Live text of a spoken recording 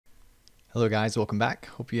Hello guys, welcome back.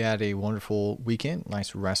 Hope you had a wonderful weekend,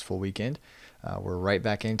 nice restful weekend. We're right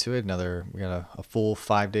back into it. We got a full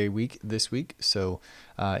 5-day week this week. So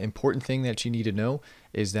important thing that you need to know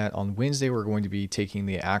is that on Wednesday, we're going to be taking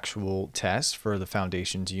the actual test for the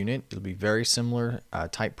foundations unit. It'll be very similar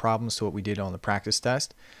type problems to what we did on the practice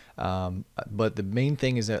test. But the main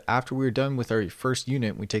thing is that after we're done with our first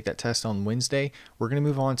unit, we take that test on Wednesday, we're going to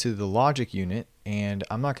move on to the logic unit, and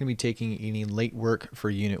I'm not going to be taking any late work for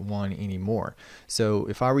unit 1 anymore. So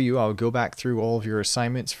if I were you, I would go back through all of your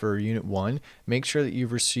assignments for unit 1, make sure that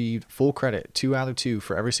you've received full credit, 2 out of 2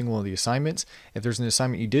 for every single one of the assignments. If there's an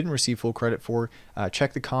assignment you didn't receive full credit for,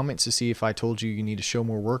 check the comments to see if I told you need to show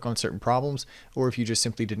more work on certain problems, or if you just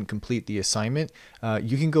simply didn't complete the assignment.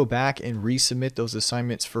 You can go back and resubmit those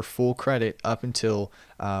assignments for full credit up until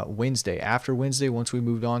Wednesday. After Wednesday, once we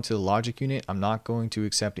moved on to the logic unit, I'm not going to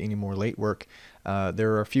accept any more late work.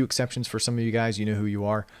 There are a few exceptions for some of you guys. You know who you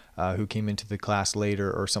are, who came into the class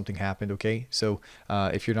later or something happened. Okay, so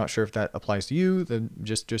if you're not sure if that applies to you, then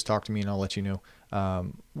just talk to me and I'll let you know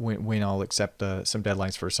when I'll accept some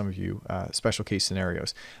deadlines for some of you special case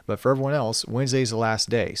scenarios. But for everyone else, Wednesday is the last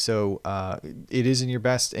day, so it is in your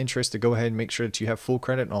best interest to go ahead and make sure that you have full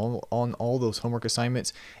credit on all those homework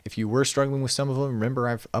assignments. If you were struggling with some of them, remember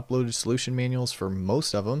I've uploaded solution manuals for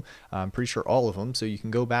most of them. I'm pretty sure all of them, so you can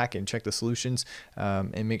go back and check the solutions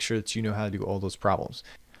and make sure that you know how to do all those problems.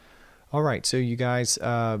 All right, so you guys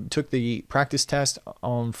took the practice test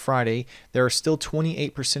on Friday. There are still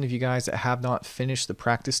 28% of you guys that have not finished the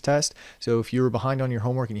practice test. So if you were behind on your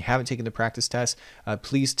homework and you haven't taken the practice test,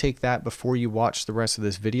 please take that before you watch the rest of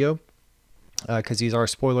this video. Because these are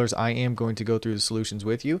spoilers, I am going to go through the solutions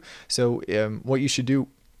with you. So what you should do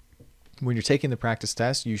when you're taking the practice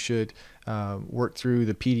test, you should work through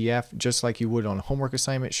the PDF just like you would on a homework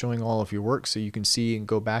assignment, showing all of your work so you can see and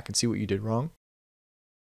go back and see what you did wrong.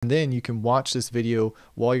 And then you can watch this video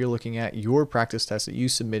while you're looking at your practice test that you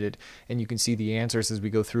submitted, and you can see the answers as we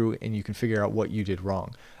go through, and you can figure out what you did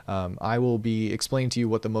wrong. I will be explaining to you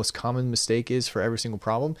what the most common mistake is for every single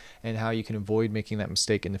problem and how you can avoid making that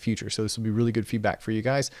mistake in the future. So this will be really good feedback for you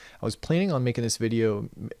guys. I was planning on making this video,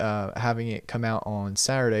 having it come out on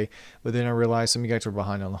Saturday, but then I realized some of you guys were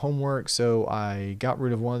behind on the homework, so I got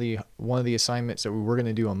rid of one of the assignments that we were going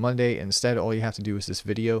to do on Monday. Instead, all you have to do is this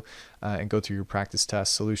video and go through your practice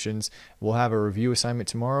test solutions. We'll have a review assignment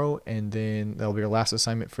tomorrow, and then that'll be our last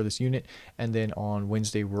assignment for this unit. And then on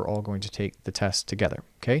Wednesday, we're all going to take the test together.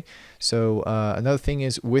 Okay, so another thing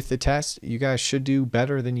is with the test, you guys should do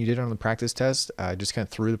better than you did on the practice test. I just kind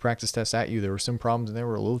of threw the practice test at you. There were some problems and they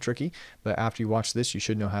were a little tricky, but after you watch this, you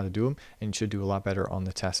should know how to do them, and you should do a lot better on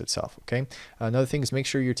the test itself. Okay, another thing is make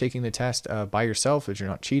sure you're taking the test by yourself, as you're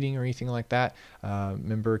not cheating or anything like that.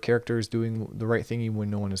 Remember, character is doing the right thing even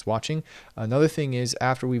when no one is watching. Another thing is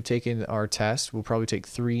after we've taken our test, we'll probably take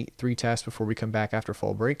three tests before we come back after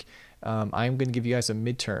fall break. I'm going to give you guys a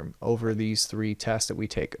midterm over these 3 tests that we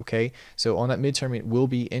take. Okay, so on that midterm, it will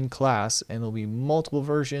be in class, and there'll be multiple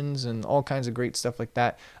versions and all kinds of great stuff like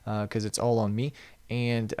that, because it's all on me.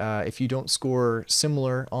 And if you don't score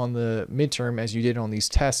similar on the midterm as you did on these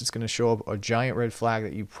tests, it's going to show up a giant red flag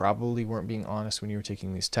that you probably weren't being honest when you were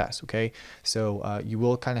taking these tests. Okay, so you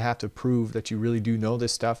will kind of have to prove that you really do know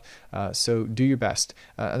this stuff. So do your best.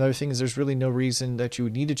 Another thing is there's really no reason that you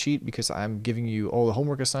would need to cheat, because I'm giving you all the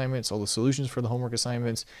homework assignments, all the solutions for the homework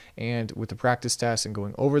assignments, and with the practice test and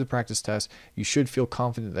going over the practice test, you should feel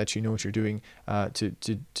confident that you know what you're doing to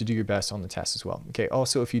do your best on the test as well. Okay,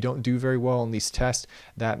 also if you don't do very well on these tests,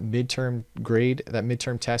 that midterm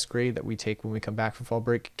test grade that we take when we come back from fall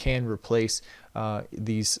break can replace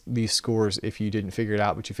these scores if you didn't figure it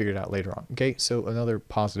out, but you figured it out later on. Okay, so another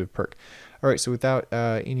positive perk. All right, so without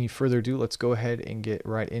any further ado, let's go ahead and get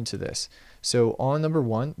right into this. So on number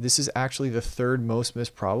 1, this is actually the 3rd most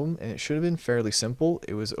missed problem, and it should have been fairly simple.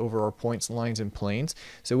 It was over our points, lines, and planes.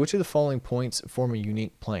 So which of the following points form a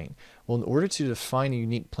unique plane? Well, in order to define a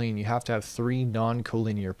unique plane, you have to have 3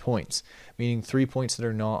 non-collinear points, meaning 3 points that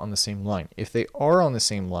are not on the same line. If they are on the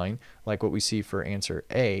same line, like what we see for answer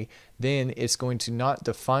A, then it's going to not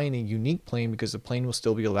define a unique plane, because the plane will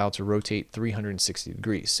still be allowed to rotate 360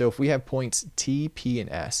 degrees. So if we have points T, P, and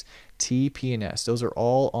S, T, P, and S, those are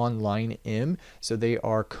all on line M, so they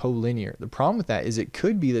are collinear. The problem with that is it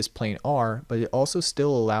could be this plane R, but it also still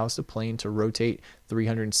allows the plane to rotate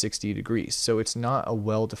 360 degrees. So it's not a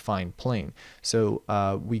well-defined plane. So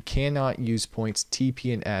we cannot use points T,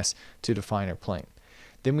 P, and S to define our plane.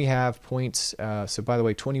 Then we have points. So by the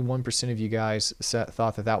way, 21% of you guys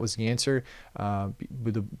thought that that was the answer. But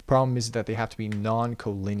the problem is that they have to be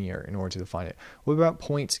non-collinear in order to define it. What about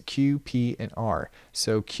points Q, P, and R?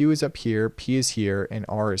 So Q is up here, P is here, and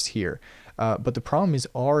R is here. But the problem is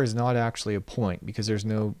R is not actually a point because there's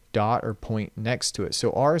no dot or point next to it.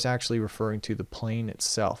 So R is actually referring to the plane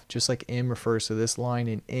itself, just like M refers to this line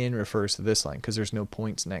and N refers to this line because there's no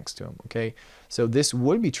points next to them, okay? So this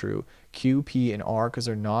would be true, Q, P, and R, because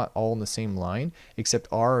they're not all in the same line, except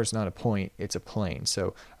R is not a point, it's a plane.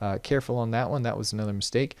 So careful on that one, that was another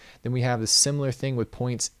mistake. Then we have the similar thing with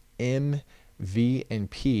points M, V, and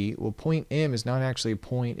P. Well, point M is not actually a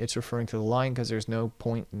point, it's referring to the line because there's no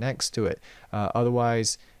point next to it.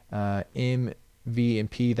 Otherwise, M, V, and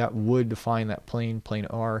P, that would define that plane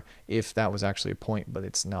R, if that was actually a point, but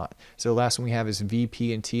it's not. So the last one we have is V,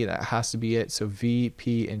 P, and T. That has to be it. So V,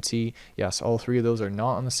 P, and T, yes, all three of those are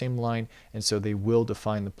not on the same line, and so they will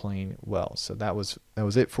define the plane well. So that was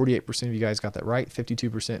it. 48% of you guys got that right.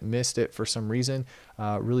 52% missed it for some reason.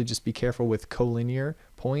 Really just be careful with collinear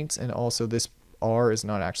points, and also this R is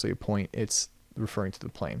not actually a point, it's referring to the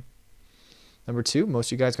plane. Number 2, most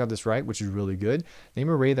of you guys got this right, which is really good. Name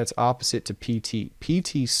a ray that's opposite to PT.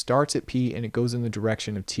 PT starts at P and it goes in the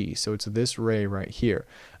direction of T. So it's this ray right here.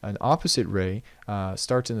 An opposite ray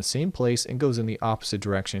starts in the same place and goes in the opposite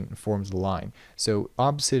direction and forms the line. So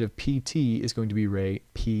opposite of PT is going to be ray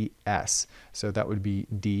PS. So that would be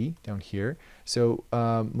D down here. So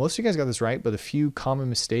most of you guys got this right, but a few common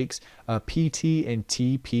mistakes. PT and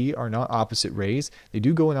TP are not opposite rays. They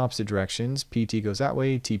do go in opposite directions. PT goes that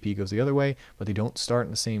way, TP goes the other way, but they don't start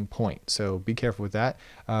in the same point. So be careful with that.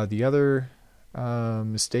 The other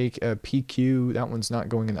mistake, PQ, that one's not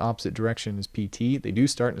going in the opposite direction as PT. They do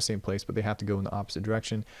start in the same place, but they have to go in the opposite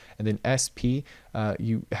direction. And then SP,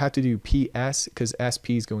 you have to do PS because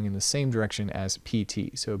SP is going in the same direction as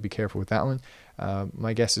PT. So be careful with that one.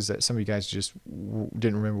 My guess is that some of you guys just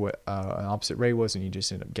didn't remember what an opposite ray was and you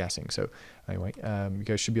just ended up guessing. So anyway, you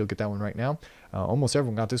guys should be able to get that one right now. Almost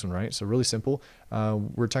everyone got this one right, so really simple.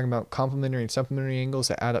 We're talking about complementary and supplementary angles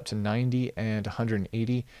that add up to 90 and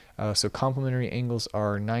 180. So complementary angles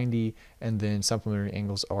are 90 and then supplementary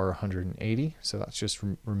angles are 180. So that's just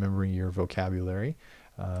remembering your vocabulary.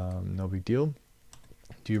 No big deal.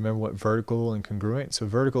 Do you remember what vertical and congruent? So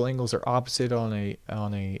vertical angles are opposite on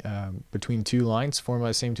a between two lines formed by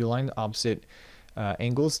the same two lines. Opposite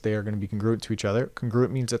angles, they are going to be congruent to each other.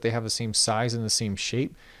 Congruent means that they have the same size and the same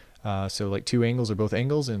shape. So like two angles are both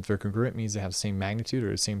angles, and if they're congruent means they have the same magnitude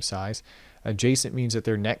or the same size. Adjacent means that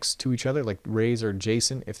they're next to each other, like rays are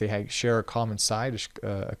adjacent if they share a common side,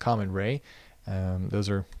 a common ray. Those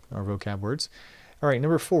are our vocab words. All right,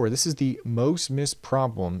 number 4, this is the most missed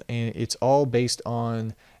problem, and it's all based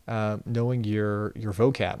on knowing your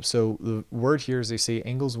vocab. So the word here is they say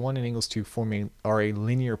angles 1 and angles 2 are a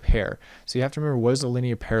linear pair. So you have to remember, what does a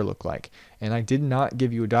linear pair look like? And I did not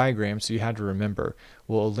give you a diagram, so you had to remember.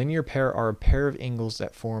 Well, a linear pair are a pair of angles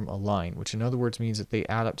that form a line, which in other words means that they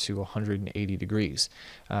add up to 180 degrees.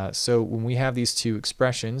 So when we have these two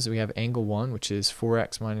expressions, we have angle 1, which is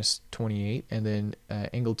 4x minus 28, and then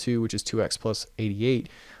angle 2, which is 2x plus 88.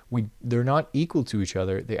 They're not equal to each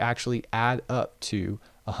other. They actually add up to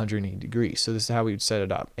 180 degrees. So this is how we would set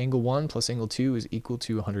it up. Angle 1 plus angle 2 is equal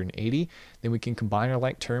to 180. Then we can combine our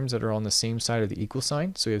like terms that are on the same side of the equal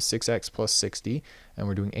sign. So we have 6x plus 60, and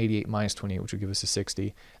we're doing 88 minus 28, which will give us a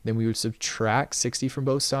 60. Then we would subtract 60 from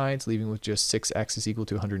both sides, leaving with just 6x is equal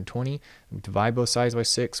to 120. And we divide both sides by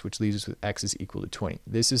 6, which leaves us with x is equal to 20.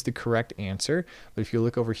 This is the correct answer. But if you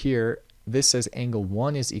look over here, this says angle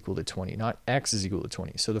 1 is equal to 20, not x is equal to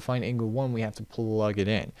 20. So to find angle 1, we have to plug it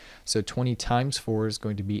in. So 20 times 4 is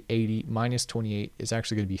going to be 80, minus 28 is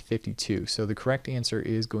actually going to be 52. So the correct answer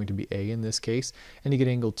is going to be A in this case. And to get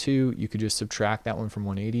angle 2, you could just subtract that one from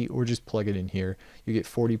 180 or just plug it in here. You get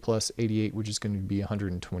 40 plus 88, which is going to be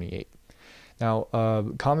 128. Now, a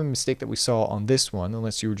common mistake that we saw on this one,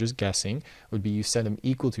 unless you were just guessing, would be you set them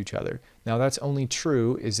equal to each other. Now, that's only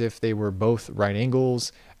true is if they were both right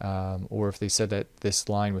angles, or if they said that this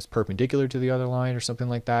line was perpendicular to the other line or something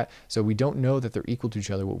like that. So we don't know that they're equal to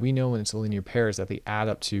each other. What we know when it's a linear pair is that they add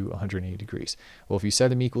up to 180 degrees. Well, if you set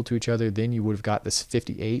them equal to each other, then you would have got this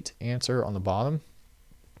 58 answer on the bottom.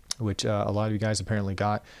 which a lot of you guys apparently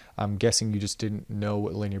got. I'm guessing you just didn't know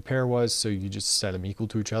what linear pair was, so you just set them equal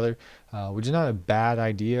to each other, which is not a bad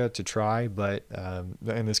idea to try, but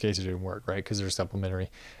in this case it didn't work, right, because they're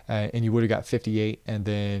supplementary. And you would have got 58, and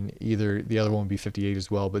then either the other one would be 58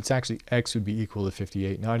 as well, but it's actually x would be equal to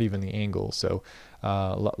 58, not even the angle, so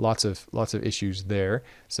lots of issues there.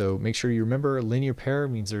 So make sure you remember linear pair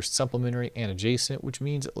means they're supplementary and adjacent, which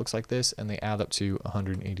means it looks like this, and they add up to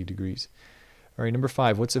 180 degrees. All right, number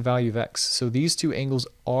 5, what's the value of x? So these two angles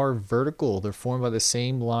are vertical. They're formed by the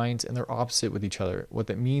same lines and they're opposite with each other. What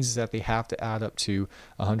that means is that they have to add up to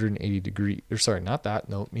 180 degrees. Or sorry, not that.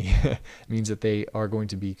 No, it means that they are going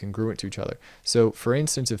to be congruent to each other. So for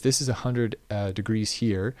instance, if this is 100 degrees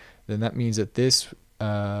here, then that means that this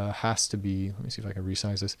has to be, let me see if I can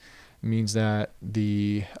resize this, means that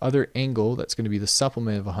the other angle that's going to be the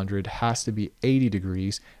supplement of 100 has to be 80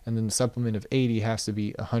 degrees, and then the supplement of 80 has to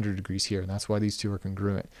be 100 degrees here, and that's why these two are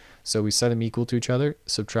congruent. So we set them equal to each other,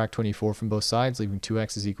 subtract 24 from both sides, leaving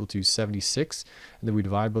 2x is equal to 76, and then we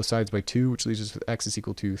divide both sides by 2, which leaves us with x is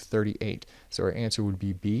equal to 38. So our answer would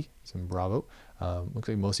be B, so bravo. Looks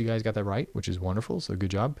like most of you guys got that right, which is wonderful, so good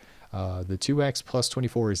job. The 2x plus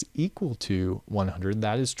 24 is equal to 100.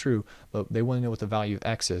 That is true, but they want to know what the value of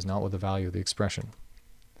x is, not what the value of the expression.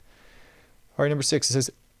 All right, number 6, it says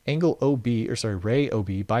angle ray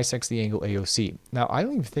OB bisects the angle AOC. Now, I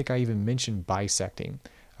don't even think I even mentioned bisecting.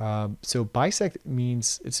 So bisect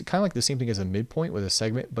means, it's kind of like the same thing as a midpoint with a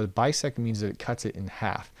segment, but bisect means that it cuts it in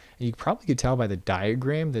half. And you probably could tell by the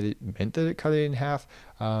diagram that it meant that it cut it in half.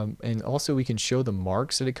 And also we can show the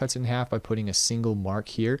marks that it cuts in half by putting a single mark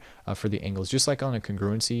here for the angles. Just like on a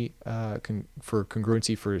congruency, for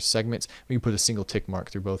congruency for segments, we can put a single tick mark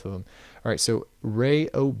through both of them. All right, so ray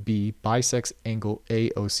OB bisects angle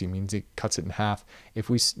AOC, means it cuts it in half. If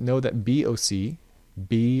we know that BOC,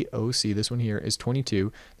 this one here, is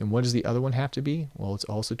 22, then what does the other one have to be? Well, it's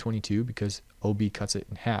also 22 because OB cuts it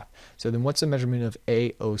in half. So then what's the measurement of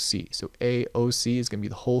AOC? So AOC is going to be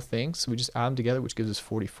the whole thing, so we just add them together, which gives us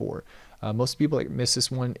 44. Most people that miss this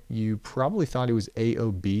one, you probably thought it was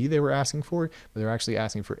AOB they were asking for, but they're actually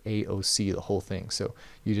asking for AOC, the whole thing. So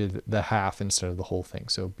you did the half instead of the whole thing.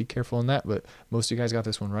 So be careful on that, but most of you guys got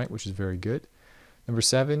this one right, which is very good. Number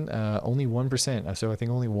 7, only 1%. So I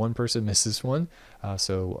think only one person missed this one.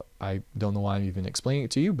 So I don't know why I'm even explaining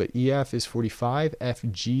it to you, but EF is 45,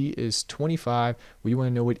 FG is 25. We want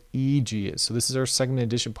to know what EG is. So this is our segment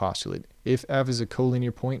addition postulate. If F is a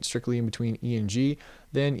collinear point strictly in between E and G,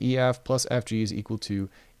 then EF plus FG is equal to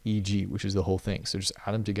EG, which is the whole thing. So just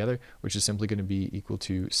add them together, which is simply going to be equal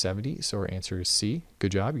to 70. So our answer is C.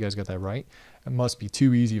 Good job. You guys got that right. It must be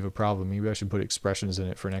too easy of a problem. Maybe I should put expressions in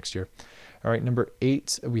it for next year. All right, number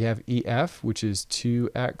 8, we have EF, which is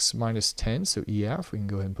 2x minus 10. So EF, we can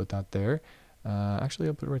go ahead and put that there. Actually,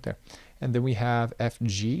 I'll put it right there. And then we have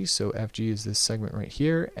FG. So FG is this segment right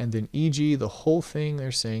here. And then EG, the whole thing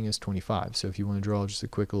they're saying is 25. So if you want to draw just a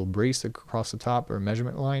quick little brace across the top or a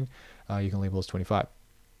measurement line, you can label as 25.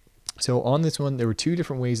 So on this one, there were 2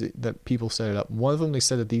 different ways that people set it up. One of them, they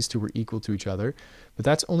said that these two were equal to each other, but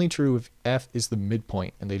that's only true if F is the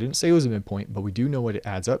midpoint. And they didn't say it was a midpoint, but we do know what it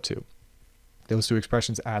adds up to. Those 2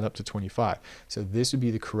 expressions add up to 25. So this would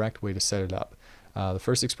be the correct way to set it up. The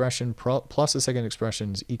first expression plus the second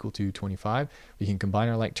expression is equal to 25. We can combine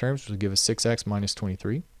our like terms, which will give us 6x minus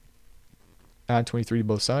 23. Add 23 to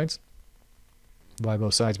both sides. Divide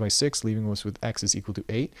both sides by 6, leaving us with x is equal to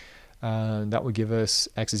 8. That would give us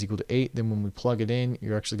x is equal to 8. Then when we plug it in,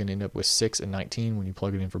 you're actually going to end up with 6 and 19 when you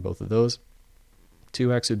plug it in for both of those.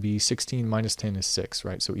 2x would be 16 minus 10 is 6,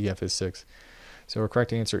 right? So EF is 6. So our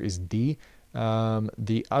correct answer is D.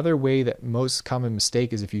 The other way that most common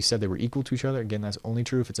mistake is if you said they were equal to each other. Again, that's only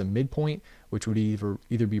true if it's a midpoint, which would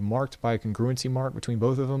either be marked by a congruency mark between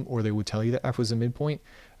both of them, or they would tell you that F was a midpoint.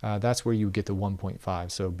 That's where you would get the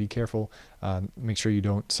 1.5. So be careful. Make sure you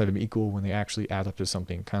don't set them equal when they actually add up to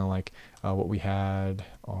something, kind of like what we had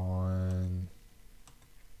on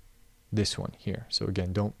this one here. So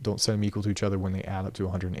again, don't set them equal to each other when they add up to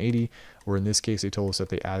 180, or in this case, they told us that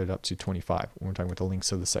they added up to 25 when we're talking about the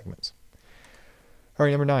lengths of the segments. All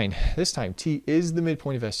right, number 9. This time, T is the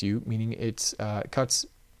midpoint of SU, meaning it cuts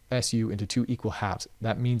SU into 2 equal halves.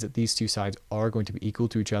 That means that these 2 sides are going to be equal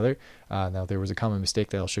to each other. Now, there was a common mistake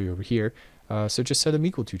that I'll show you over here. So just set them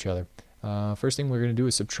equal to each other. First thing we're going to do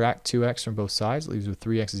is subtract 2x from both sides. It leaves with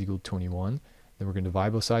 3x is equal to 21. Then we're going to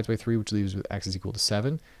divide both sides by 3, which leaves with x is equal to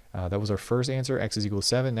 7. That was our first answer. X is equal to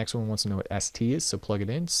 7. Next one wants to know what ST is, so plug it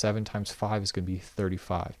in. 7 times 5 is going to be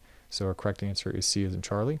 35. So our correct answer is C as in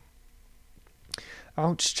Charlie.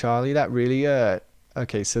 Ouch, Charlie, that really hurt.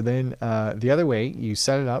 Okay, so then the other way, you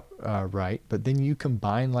set it up right, but then you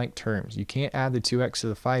combine like terms. You can't add the 2x to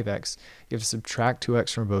the 5x. You have to subtract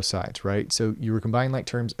 2x from both sides, right? So you were combining like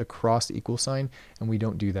terms across the equal sign, and we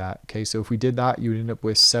don't do that. Okay, so if we did that, you would end up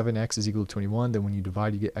with 7x is equal to 21. Then when you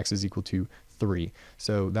divide, you get x is equal to 3.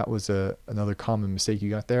 So that was another common mistake you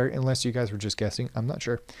got there, unless you guys were just guessing. I'm not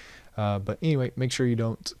sure. But anyway, make sure you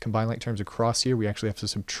don't combine like terms across here. We actually have to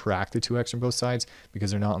subtract the 2x from both sides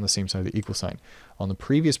because they're not on the same side of the equal sign. On the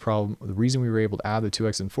previous problem, the reason we were able to add the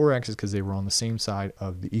 2x and 4x is because they were on the same side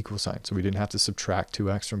of the equal sign. So we didn't have to subtract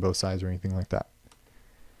 2x from both sides or anything like that.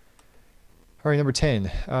 All right, number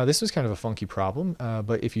 10. This was kind of a funky problem,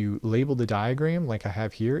 but if you label the diagram like I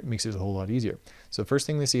have here, it makes it a whole lot easier. So the first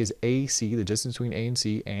thing they see is AC, the distance between A and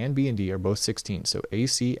C, and B and D are both 16. So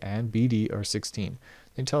AC and BD are 16.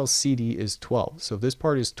 They tell us CD is 12. So if this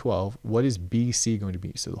part is 12, what is BC going to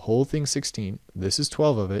be? So the whole thing's 16. This is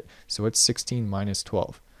 12 of it. So it's 16 minus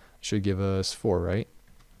 12. Should give us 4, right?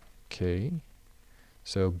 Okay.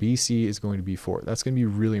 So BC is going to be 4. That's going to be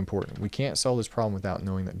really important. We can't solve this problem without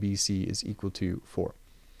knowing that BC is equal to 4.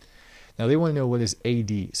 Now they want to know what is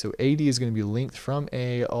AD. So AD is going to be length from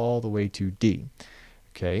A all the way to D.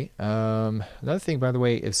 Okay. Another thing, by the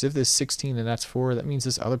way, is if this 16 and that's 4, that means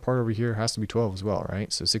this other part over here has to be 12 as well,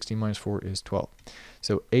 right? So 16 minus 4 is 12.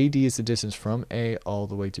 So AD is the distance from A all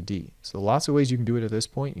the way to D. So lots of ways you can do it at this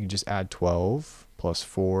point. You can just add 12 plus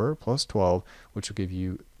 4 plus 12, which will give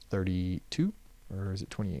you 32, or is it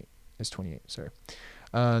 28? It's 28, sorry.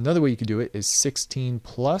 Another way you can do it is 16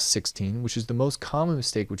 plus 16, which is the most common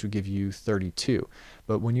mistake, which would give you 32.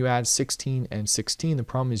 But when you add 16 and 16, the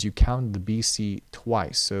problem is you counted the BC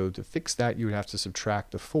twice. So to fix that, you would have to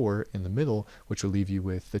subtract the 4 in the middle, which will leave you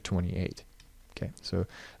with the 28. Okay, so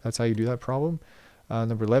that's how you do that problem.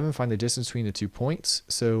 Number 11, find the distance between the 2 points.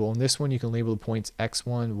 So on this one, you can label the points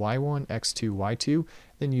x1, y1, x2, y2,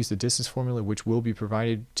 then use the distance formula, which will be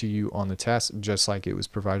provided to you on the test, just like it was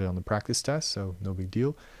provided on the practice test, so no big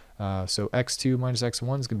deal. So x2 minus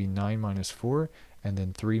x1 is going to be 9 minus 4, and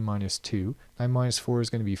then 3 minus 2. 9 minus 4 is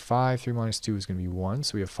going to be 5, 3 minus 2 is going to be 1,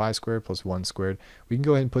 so we have 5 squared plus 1 squared. We can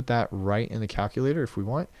go ahead and put that right in the calculator if we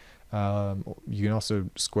want. You can also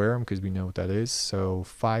square them because we know what that is. So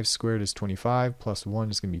 5 squared is 25 plus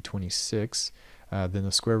 1 is going to be 26. Then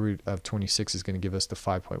the square root of 26 is going to give us the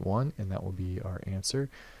 5.1, and that will be our answer.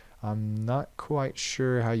 I'm not quite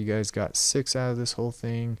sure how you guys got 6 out of this whole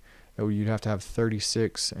thing. You'd have to have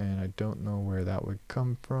 36, and I don't know where that would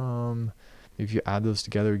come from. If you add those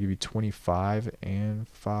together, it would give you 25 and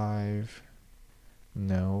 5.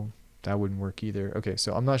 No, that wouldn't work either. Okay,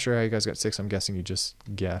 so I'm not sure how you guys got 6. I'm guessing you just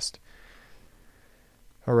guessed.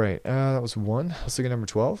 All right, that was 1. Let's look at number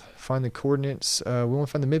 12. Find the coordinates. We want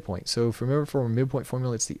to find the midpoint. So if remember, for a midpoint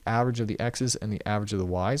formula, it's the average of the x's and the average of the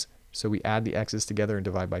y's. So we add the x's together and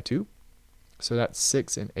divide by 2. So that's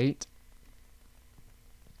 6 and 8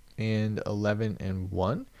 and 11 and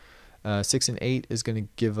 1. 6 and 8 is going to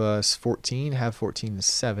give us 14. Half 14 is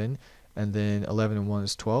 7. And then 11 and 1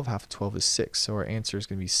 is 12. Half of 12 is 6. So our answer is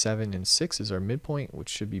going to be 7 and 6 is our midpoint, which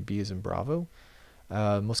should be B as in Bravo.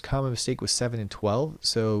 Most common mistake was 7 and 12.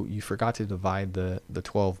 So you forgot to divide the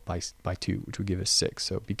 12 by 2, which would give us 6.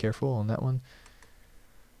 So be careful on that one.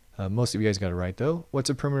 Most of you guys got it right, though. What's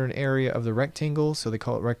the perimeter and area of the rectangle? So they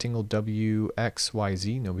call it rectangle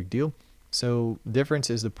WXYZ. No big deal. So the difference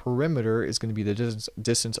is the perimeter is going to be the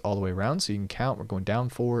distance all the way around. So you can count. We're going down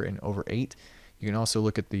 4 and over 8. You can also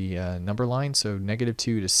look at the number line. So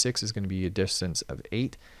 -2 to 6 is going to be a distance of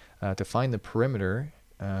 8. To find the perimeter,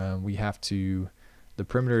 the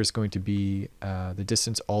perimeter is going to be the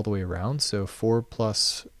distance all the way around. So 4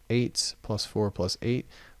 plus 8 plus 4 plus 8,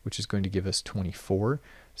 which is going to give us 24.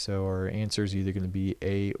 So our answer is either going to be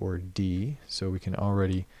A or D. So we can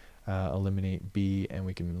already eliminate B, and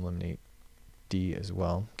we can eliminate D as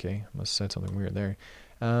well. Okay, I must have said something weird there.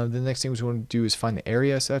 The next thing we want to do is find the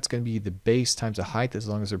area. So that's going to be the base times the height, as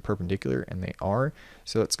long as they're perpendicular, and they are.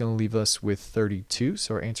 So that's going to leave us with 32.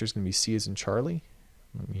 So our answer is going to be C as in Charlie.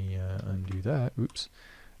 Let me undo that. Oops.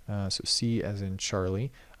 So C as in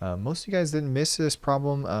Charlie. Most of you guys didn't miss this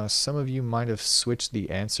problem. Some of you might have switched the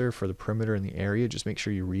answer for the perimeter and the area. Just make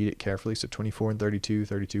sure you read it carefully. So 24 and 32,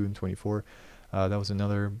 32 and 24. That was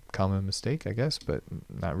another common mistake, I guess, but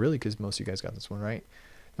not really, because most of you guys got this one right.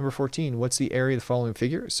 Number 14, what's the area of the following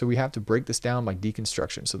figure? So we have to break this down by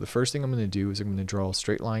deconstruction. So the first thing I'm going to do is I'm going to draw a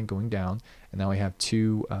straight line going down, and now I have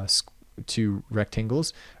two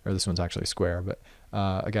rectangles, or this one's actually a square, but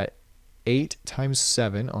I got 8 times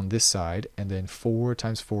 7 on this side, and then 4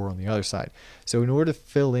 times 4 on the other side. So in order to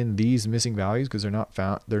fill in these missing values, because they're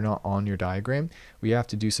not on your diagram, we have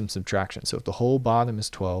to do some subtraction. So if the whole bottom is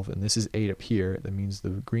 12 and this is 8 up here, that means the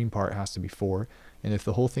green part has to be 4. And if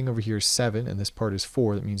the whole thing over here is 7 and this part is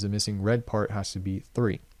 4, that means the missing red part has to be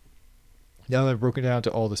 3. Now that I've broken it down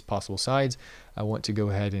to all these possible sides, I want to go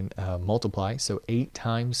ahead and multiply. So 8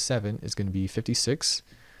 times 7 is going to be 56.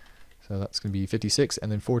 So that's going to be 56.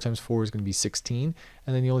 And then 4 times 4 is going to be 16.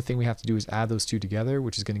 And then the only thing we have to do is add those two together,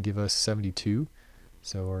 which is going to give us 72.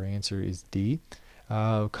 So our answer is D.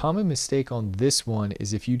 Common mistake on this one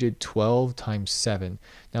is if you did 12 times 7.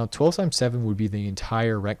 Now 12 times 7 would be the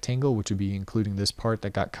entire rectangle, which would be including this part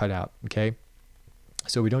that got cut out, okay?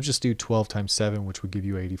 So we don't just do 12 times 7, which would give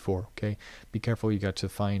you 84, okay? Be careful, you got to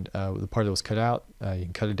find the part that was cut out. You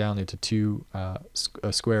can cut it down into two,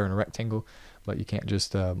 a square and a rectangle, but you can't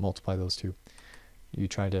just multiply those two. You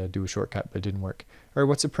tried to do a shortcut, but it didn't work. All right,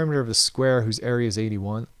 what's the perimeter of a square whose area is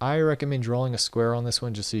 81? I recommend drawing a square on this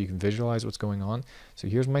one just so you can visualize what's going on. So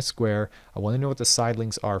here's my square. I want to know what the side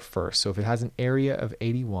lengths are first. So if it has an area of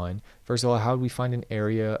 81, first of all, how do we find an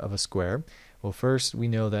area of a square? Well, first we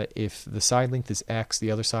know that if the side length is x,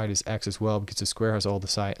 the other side is x as well because the square has all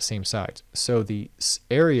the same sides. So the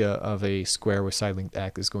area of a square with side length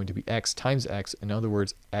x is going to be x times x, in other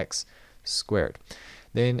words, x squared.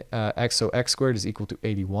 Then so x squared is equal to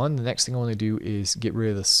 81. The next thing I want to do is get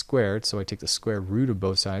rid of the squared, so I take the square root of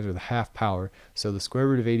both sides, or the half power. So the square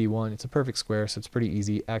root of 81, it's a perfect square, so it's pretty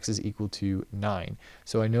easy. X is equal to 9.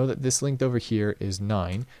 So I know that this length over here is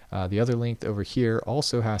 9. The other length over here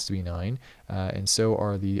also has to be 9, and so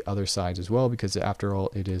are the other sides as well, because after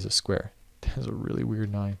all, it is a square. That's a really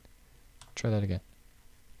weird 9. Try that again.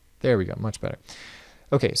 There we go, much better.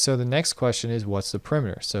 Okay, so the next question is, what's the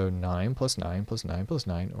perimeter? So 9 plus 9 plus 9 plus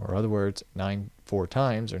 9, or in other words, 9 4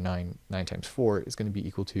 times, or 9 times 4 is going to be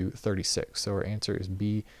equal to 36. So our answer is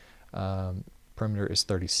B, perimeter is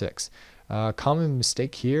 36. Common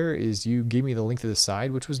mistake here is you gave me the length of the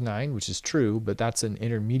side, which was 9, which is true, but that's an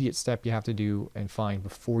intermediate step you have to do and find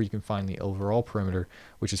before you can find the overall perimeter,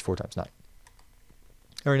 which is 4 times 9.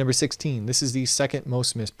 All right, number 16. This is the second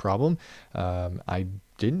most missed problem. I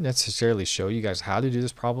didn't necessarily show you guys how to do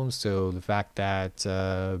this problem, so the fact that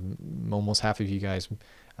almost half of you guys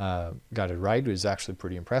got it right is actually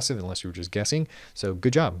pretty impressive, unless you were just guessing. So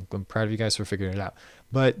good job. I'm proud of you guys for figuring it out.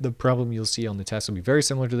 But the problem you'll see on the test will be very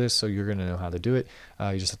similar to this, so you're going to know how to do it.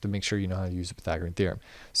 You just have to make sure you know how to use the Pythagorean theorem.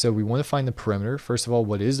 So we want to find the perimeter. First of all,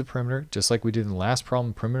 what is the perimeter? Just like we did in the last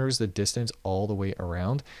problem, perimeter is the distance all the way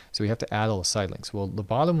around. So we have to add all the side lengths. Well, the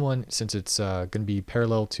bottom one, since it's going to be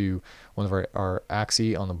parallel to one of our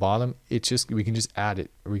axes on the bottom, we can just add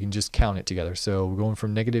it, or we can just count it together. So we're going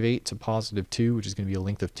from -8 to +2, which is going to be a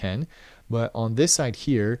length of 10. But on this side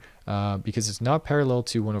here, because it's not parallel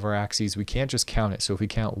to one of our axes, we can't just count it. So if we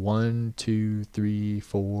count 1, 2, 3,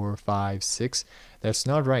 4, 5, 6, that's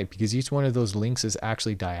not right, because each one of those links is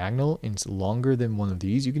actually diagonal and it's longer than one of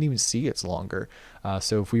these. You can even see it's longer.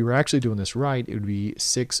 So if we were actually doing this right, it would be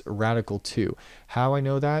 6 radical 2. How I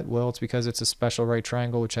know that? Well, it's because it's a special right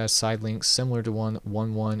triangle which has side lengths similar to 1,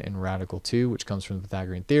 1, 1, and radical 2, which comes from the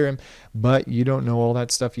Pythagorean theorem. But you don't know all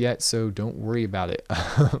that stuff yet, so don't worry about it.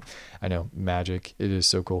 I know, magic. It is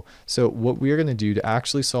so cool. So what we are going to do to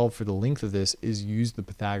actually solve for the length of this is use the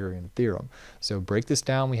Pythagorean theorem. So break this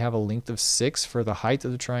down. We have a length of 6 for the height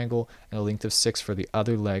of the triangle and a length of 6 for the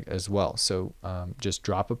other leg as well. So just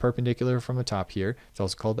drop a perpendicular from the top here. It's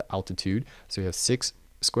also called the altitude. So we have 6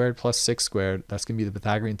 squared plus 6 squared. That's going to be the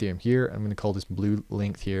Pythagorean theorem here. I'm going to call this blue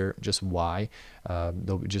length here just y.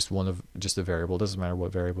 There'll be just a variable. Doesn't matter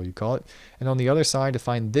what variable you call it. And on the other side, to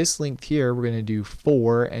find this length here, we're going to do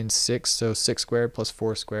 4 and 6. So 6 squared plus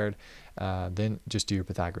 4 squared. Then just do your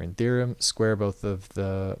Pythagorean theorem. Square both of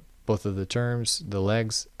the terms, the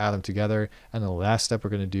legs, add them together, and the last step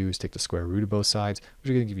we're going to do is take the square root of both sides,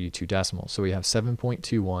 which are going to give you 2 decimals. So we have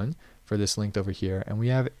 7.21 for this length over here, and we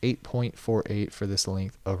have 8.48 for this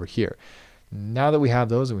length over here. Now that we have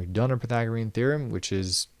those and we've done our Pythagorean theorem, which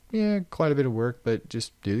is quite a bit of work, but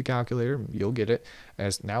just do the calculator, you'll get it.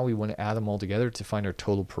 As now we want to add them all together to find our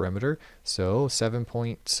total perimeter. So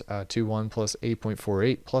 7.21 plus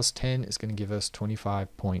 8.48 plus 10 is going to give us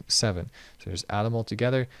 25.7. So just add them all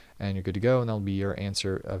together and you're good to go, and that'll be your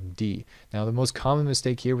answer of D. Now the most common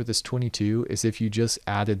mistake here with this 22 is if you just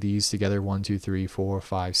added these together, 1, 2, 3, 4,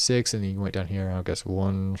 5, 6, and then you went down here, I guess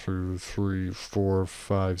 1, 2, 3, 4,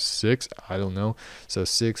 5, 6, I don't know. So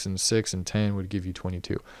 6 and 6 and 10 would give you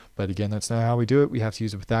 22. But again, that's not how we do it. We have to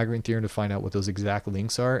use the Pythagorean theorem to find out what those exact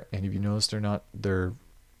lengths are, and if you notice they're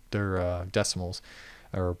decimals.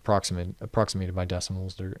 or approximated by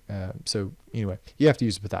decimals. So anyway, you have to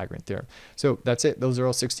use the Pythagorean theorem. So that's it. Those are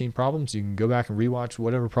all 16 problems. You can go back and rewatch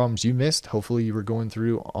whatever problems you missed. Hopefully you were going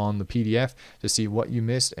through on the PDF to see what you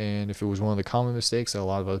missed, and if it was one of the common mistakes that a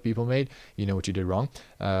lot of other people made, you know what you did wrong.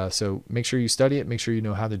 So make sure you study it. Make sure you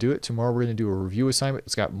know how to do it. Tomorrow we're going to do a review assignment.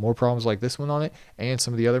 It's got more problems like this one on it and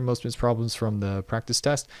some of the other most missed problems from the practice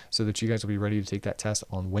test, so that you guys will be ready to take that test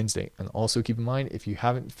on Wednesday. And also keep in mind, if you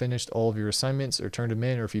haven't finished all of your assignments or turned them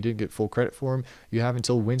in, or if you didn't get full credit for them, you have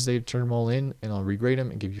until Wednesday to turn them all in, and I'll regrade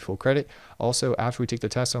them and give you full credit. Also, after we take the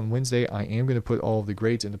test on Wednesday, I am going to put all of the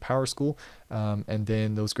grades into PowerSchool, and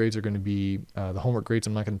then those grades are going to be the homework grades.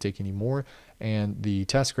 I'm not going to take anymore, and the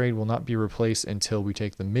test grade will not be replaced until we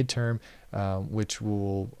take the midterm, which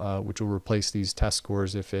will replace these test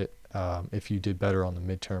scores if you did better on the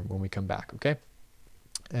midterm when we come back. Okay,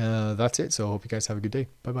 that's it. So I hope you guys have a good day.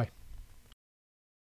 Bye bye.